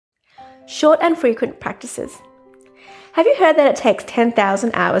Short and frequent practices. Have you heard that it takes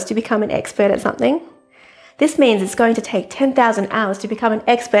 10,000 hours to become an expert at something? This means it's going to take 10,000 hours to become an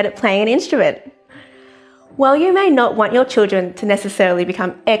expert at playing an instrument. While you may not want your children to necessarily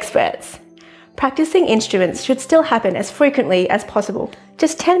become experts, practicing instruments should still happen as frequently as possible.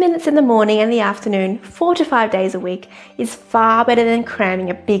 Just 10 minutes in the morning and the afternoon, 4 to 5 days a week, is far better than cramming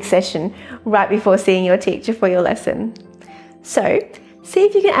a big session right before seeing your teacher for your lesson. So, see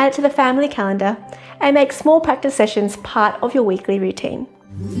if you can add it to the family calendar and make small practice sessions part of your weekly routine.